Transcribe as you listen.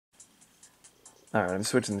All right, I'm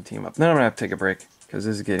switching the team up. Then I'm gonna have to take a break because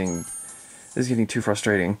this is getting too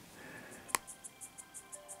frustrating.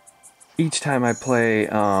 Each time I play,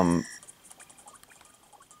 are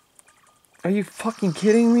you fucking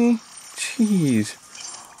kidding me? Jeez.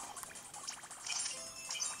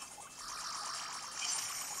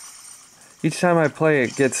 Each time I play,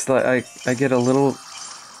 it gets like I get a little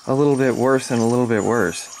bit worse and a little bit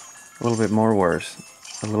worse, a little bit more worse,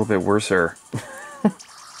 a little bit worser.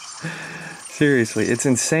 Seriously, it's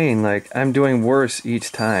insane. Like, I'm doing worse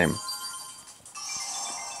each time.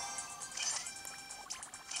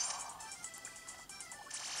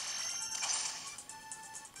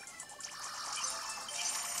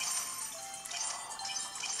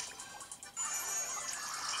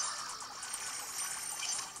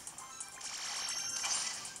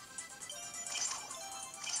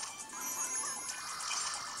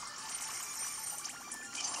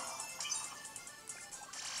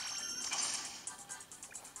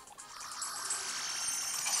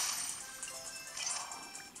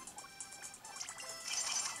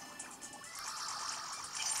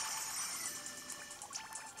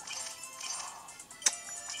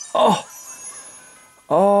 Oh!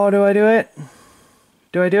 Oh, do I do it?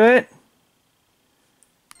 Do I do it?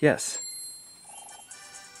 Yes.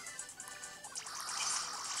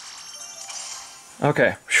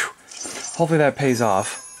 Okay. Whew. Hopefully that pays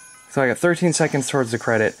off. So I got 13 seconds towards the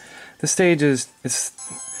credit. The stage is...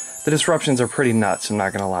 the disruptions are pretty nuts, I'm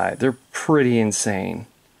not gonna lie. They're pretty insane.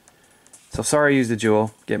 So sorry I used the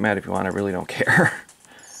jewel. Get mad if you want, I really don't care.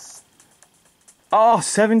 Oh,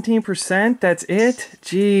 17%? That's it?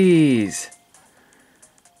 Jeez.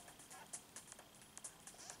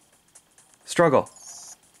 Struggle.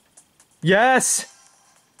 Yes!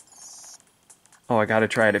 Oh, I gotta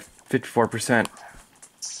try it at 54%.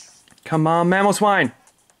 Come on, Mamoswine!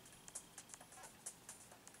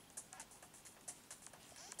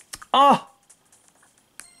 Oh!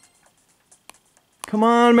 Come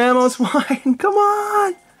on, Mamoswine! Come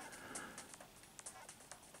on!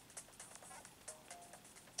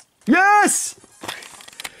 Yes!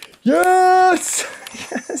 Yes!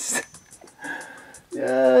 Yes!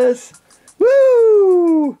 Yes!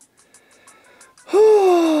 Woo!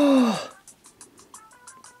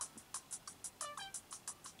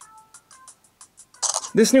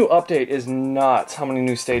 This new update is nuts. How many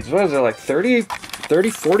new stages? What is it, like 30,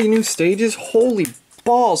 40 new stages? Holy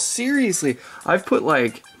balls, seriously. I've put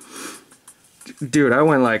like... Dude, I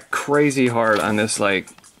went like crazy hard on this, like...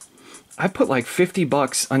 I put like 50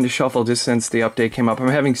 bucks on the shuffle just since the update came up. I'm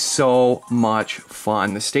having so much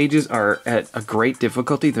fun. The stages are at a great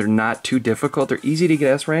difficulty. They're not too difficult. They're easy to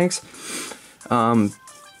get S ranks.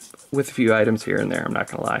 With a few items here and there, I'm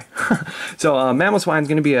not gonna lie. So Mamoswine is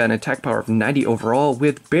gonna be an attack power of 90 overall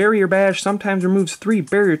with Barrier Bash. Sometimes removes 3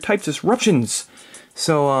 barrier type disruptions.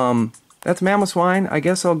 So that's Mamoswine. I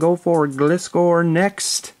guess I'll go for Gliscor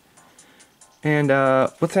next. And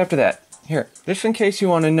what's after that? Here, just in case you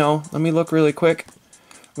want to know, let me look really quick.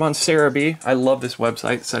 I'm on Cerebi. I love this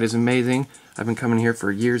website. The site is amazing. I've been coming here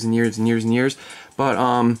for years and years and years and years.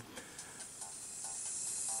 But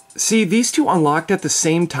see, these two unlocked at the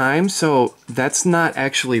same time, so that's not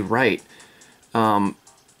actually right. I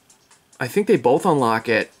think they both unlock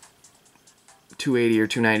at 280 or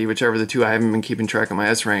 290, whichever the two. I haven't been keeping track of my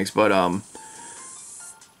S ranks, but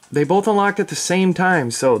they both unlocked at the same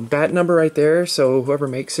time. So that number right there, so whoever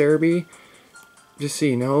makes Cerebi, just so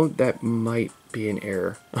you know, that might be an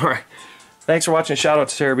error. Alright, thanks for watching. Shout out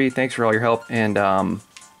to Cerebi. Thanks for all your help, and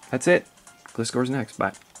that's it. Gliscor's next.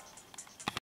 Bye.